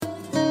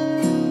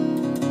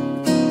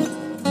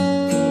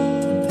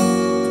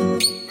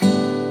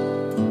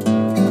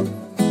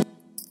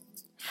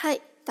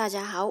大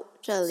家好，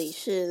这里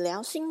是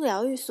聊心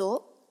疗愈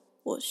所，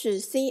我是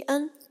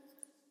CN。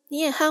你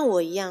也和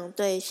我一样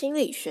对心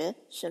理学、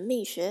神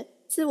秘学、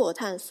自我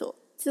探索、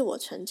自我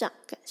成长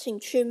感兴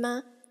趣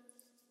吗？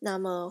那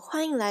么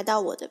欢迎来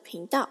到我的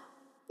频道，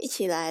一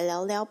起来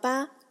聊聊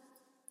吧。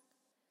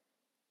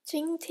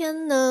今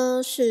天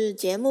呢是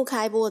节目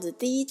开播的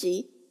第一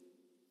集，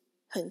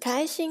很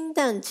开心，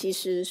但其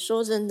实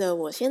说真的，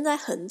我现在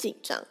很紧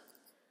张。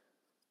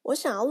我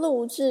想要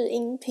录制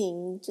音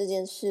频这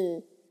件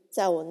事，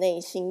在我内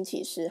心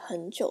其实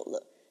很久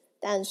了，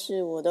但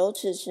是我都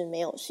迟迟没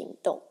有行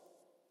动。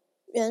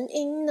原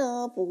因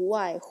呢，不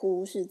外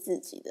乎是自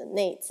己的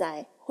内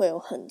在会有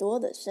很多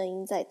的声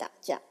音在打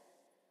架。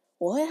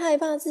我会害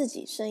怕自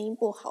己声音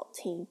不好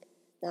听，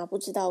那不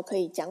知道可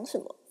以讲什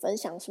么，分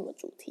享什么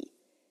主题，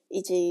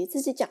以及自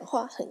己讲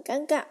话很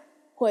尴尬，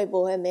会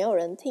不会没有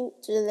人听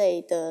之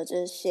类的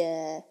这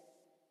些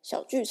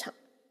小剧场，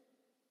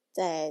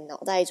在脑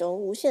袋中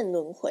无限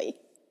轮回。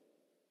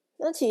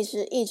那其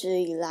实一直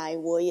以来，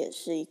我也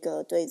是一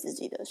个对自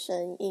己的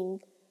声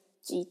音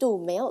极度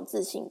没有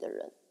自信的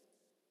人，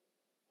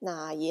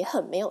那也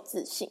很没有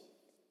自信，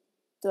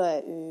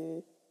对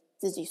于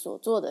自己所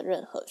做的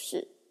任何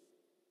事。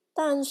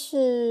但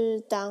是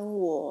当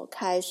我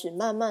开始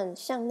慢慢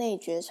向内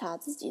觉察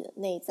自己的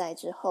内在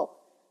之后，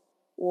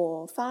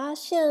我发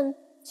现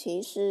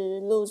其实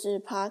录制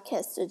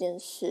podcast 这件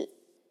事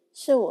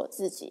是我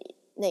自己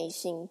内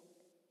心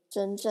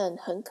真正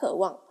很渴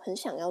望、很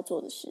想要做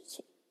的事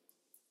情。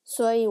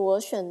所以我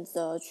选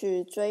择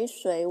去追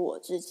随我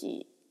自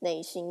己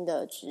内心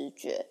的直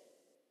觉，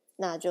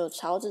那就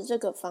朝着这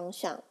个方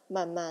向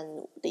慢慢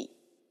努力。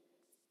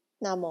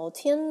那某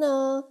天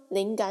呢，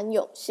灵感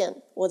涌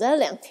现，我在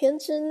2天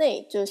之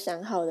内就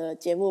想好了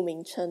节目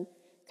名称、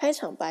开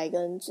场白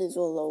跟制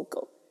作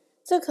logo。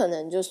这可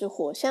能就是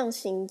火象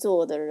星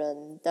座的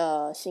人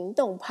的行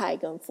动派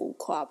跟浮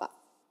夸吧。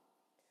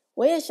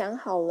我也想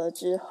好了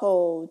之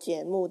后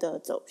节目的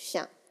走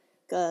向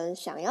跟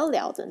想要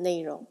聊的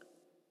内容。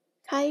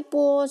开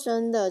播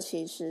真的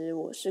其实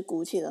我是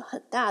鼓起了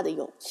很大的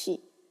勇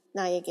气，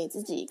那也给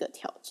自己一个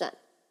挑战。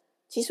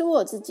其实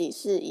我自己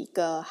是一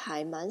个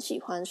还蛮喜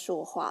欢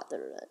说话的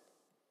人，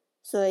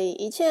所以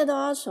一切都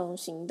要从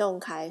行动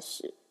开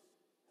始，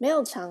没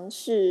有尝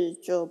试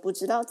就不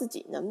知道自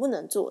己能不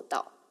能做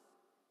到，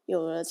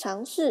有了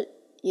尝试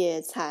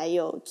也才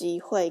有机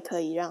会可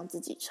以让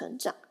自己成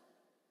长。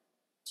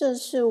这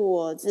是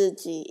我自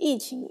己疫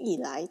情以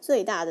来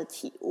最大的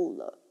体悟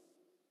了。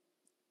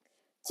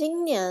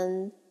今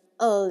年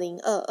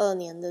2022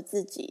年的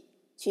自己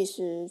其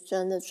实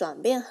真的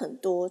转变很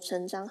多，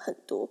成长很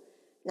多，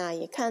那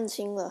也看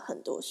清了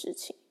很多事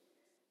情。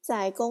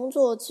在工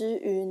作之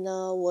余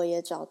呢，我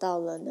也找到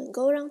了能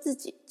够让自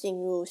己进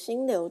入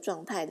心流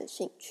状态的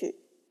兴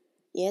趣，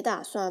也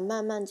打算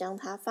慢慢将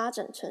它发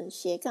展成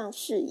斜杠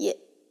事业。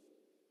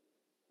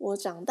我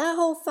长大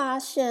后发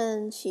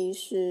现，其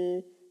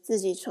实自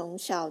己从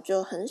小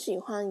就很喜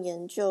欢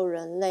研究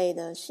人类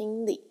的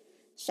心理、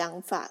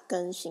想法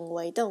跟行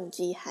为动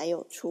机还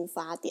有出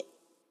发点。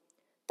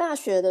大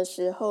学的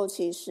时候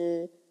其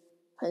实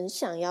很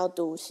想要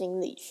读心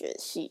理学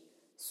系，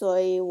所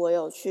以我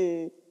有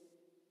去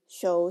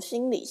修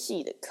心理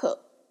系的课，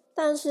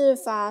但是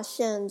发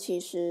现其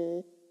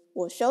实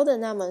我修的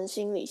那门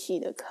心理系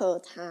的课，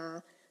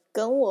它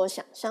跟我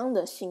想象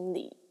的心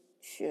理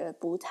学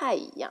不太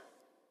一样，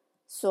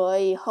所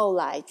以后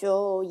来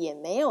就也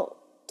没有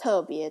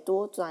特别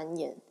多钻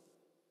研。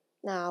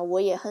那我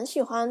也很喜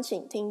欢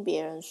倾听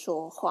别人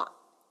说话。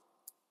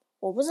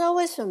我不知道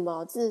为什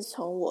么，自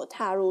从我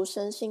踏入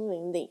身心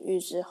灵领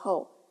域之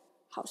后，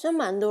好像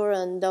蛮多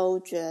人都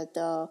觉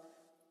得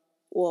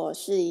我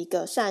是一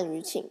个善于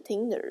倾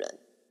听的人，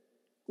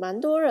蛮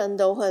多人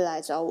都会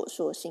来找我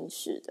说心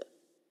事的。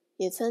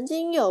也曾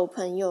经有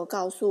朋友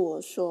告诉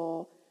我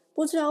说，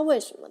不知道为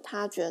什么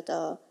他觉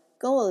得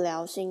跟我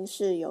聊心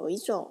事有一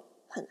种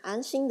很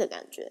安心的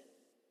感觉，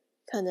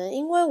可能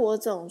因为我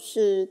总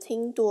是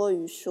听多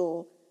于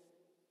说，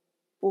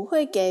不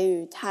会给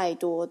予太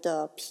多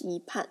的批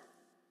判，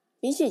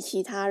比起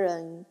其他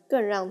人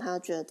更让他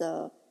觉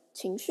得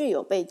情绪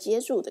有被接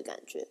住的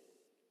感觉。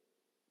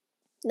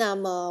那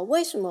么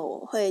为什么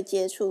我会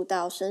接触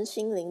到身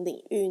心灵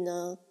领域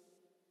呢？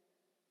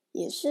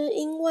也是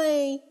因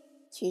为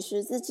其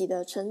实自己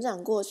的成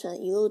长过程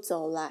一路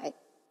走来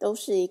都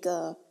是一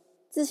个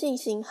自信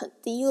心很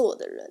低落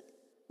的人，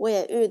我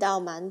也遇到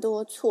蛮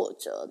多挫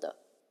折的，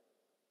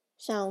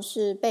像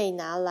是被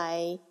拿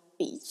来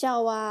比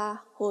较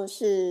啊，或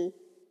是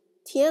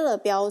贴了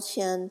标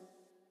签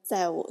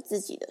在我自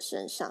己的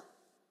身上。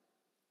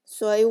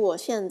所以我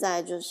现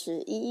在就是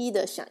一一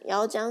的想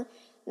要将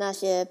那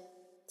些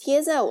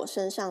贴在我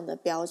身上的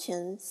标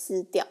签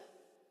撕掉。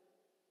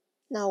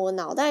那我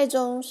脑袋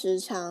中时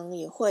常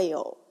也会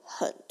有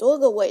很多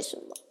个为什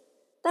么，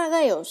大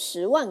概有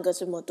10万个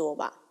这么多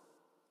吧。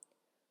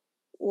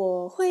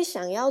我会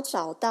想要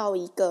找到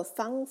一个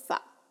方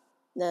法，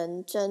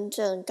能真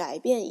正改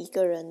变一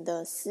个人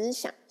的思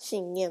想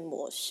信念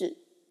模式。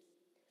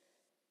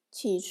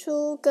起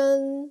初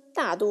跟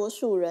大多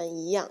数人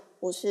一样，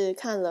我是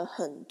看了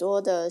很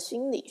多的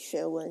心理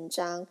学文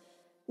章，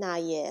那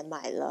也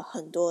买了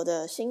很多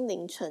的心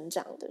灵成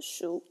长的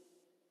书。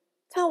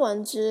看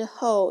完之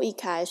后，一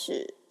开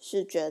始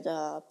是觉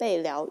得被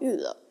疗愈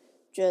了，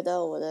觉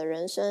得我的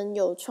人生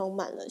又充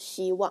满了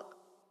希望，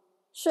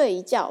睡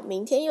一觉，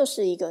明天又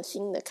是一个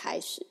新的开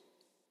始。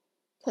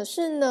可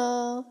是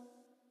呢，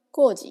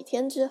过几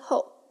天之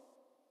后，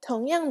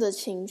同样的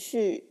情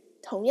绪，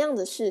同样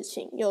的事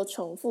情又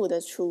重复的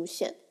出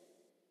现，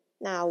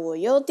那我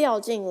又掉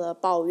进了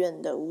抱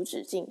怨的无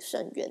止境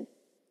深渊。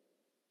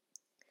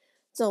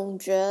总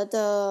觉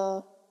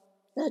得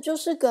那就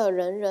是个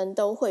人人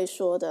都会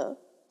说的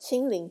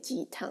心灵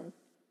鸡汤，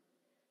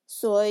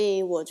所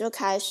以我就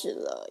开始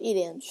了一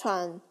连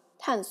串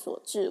探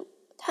索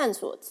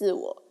自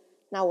我，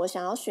那我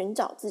想要寻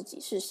找自己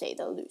是谁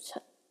的旅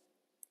程。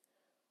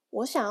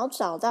我想要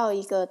找到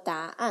一个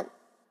答案，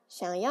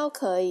想要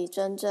可以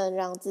真正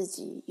让自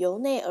己由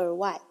内而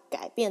外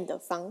改变的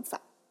方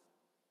法。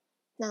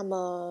那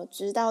么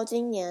直到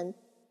今年，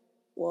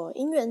我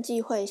因缘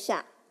际会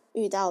下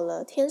遇到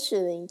了天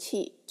使灵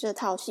气这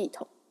套系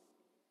统，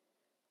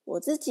我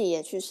自己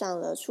也去上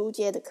了初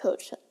阶的课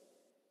程。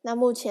那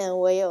目前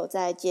我也有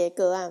在接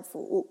个案服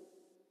务，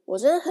我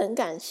真的很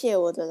感谢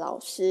我的老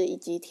师以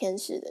及天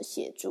使的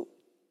协助。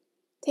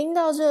听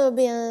到这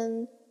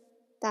边，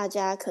大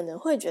家可能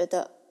会觉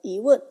得疑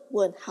问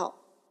问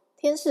号，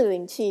天使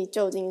灵气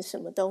究竟什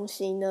么东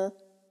西呢？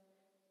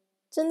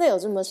真的有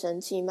这么神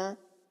奇吗？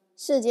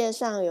世界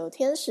上有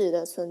天使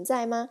的存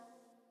在吗？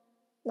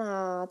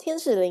那天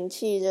使灵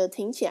气这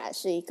听起来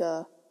是一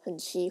个很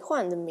奇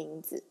幻的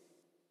名字，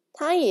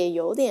它也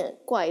有点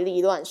怪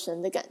力乱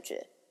神的感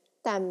觉，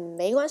但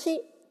没关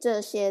系，这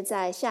些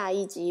在下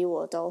一集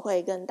我都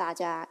会跟大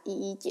家一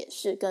一解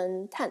释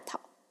跟探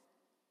讨。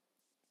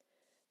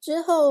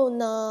之后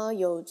呢，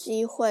有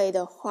机会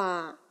的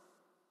话，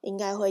应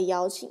该会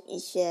邀请一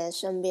些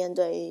身边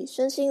对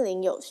身心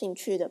灵有兴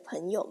趣的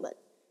朋友们，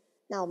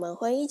那我们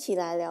会一起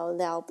来聊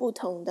聊不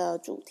同的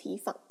主题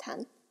访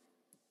谈，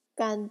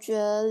感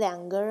觉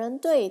两个人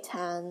对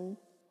谈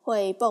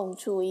会蹦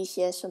出一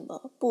些什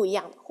么不一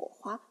样的火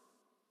花，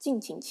敬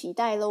请期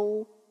待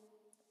咯。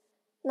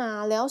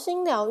那聊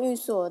心疗愈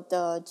所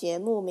的节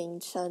目名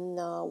称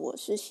呢，我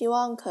是希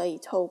望可以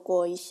透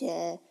过一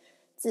些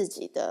自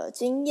己的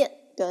经验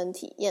跟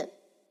体验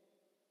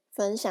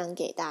分享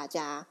给大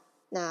家，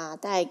那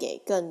带给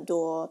更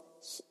多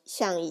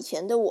像以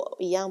前的我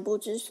一样不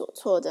知所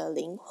措的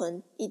灵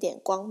魂一点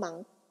光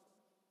芒。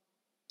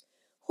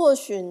或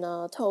许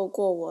呢，透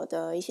过我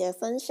的一些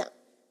分享，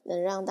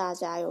能让大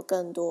家有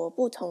更多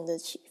不同的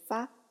启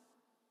发。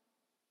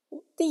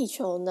地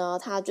球呢，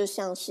它就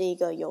像是一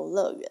个游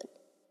乐园，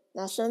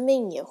那生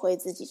命也会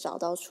自己找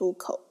到出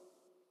口。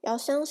要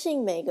相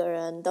信每个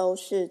人都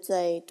是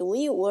最独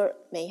一无二、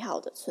美好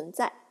的存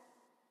在。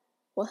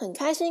我很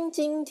开心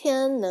今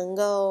天能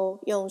够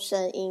用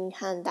声音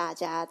和大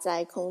家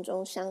在空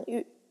中相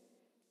遇。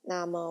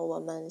那么我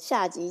们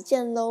下集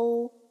见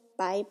喽，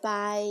拜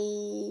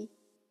拜。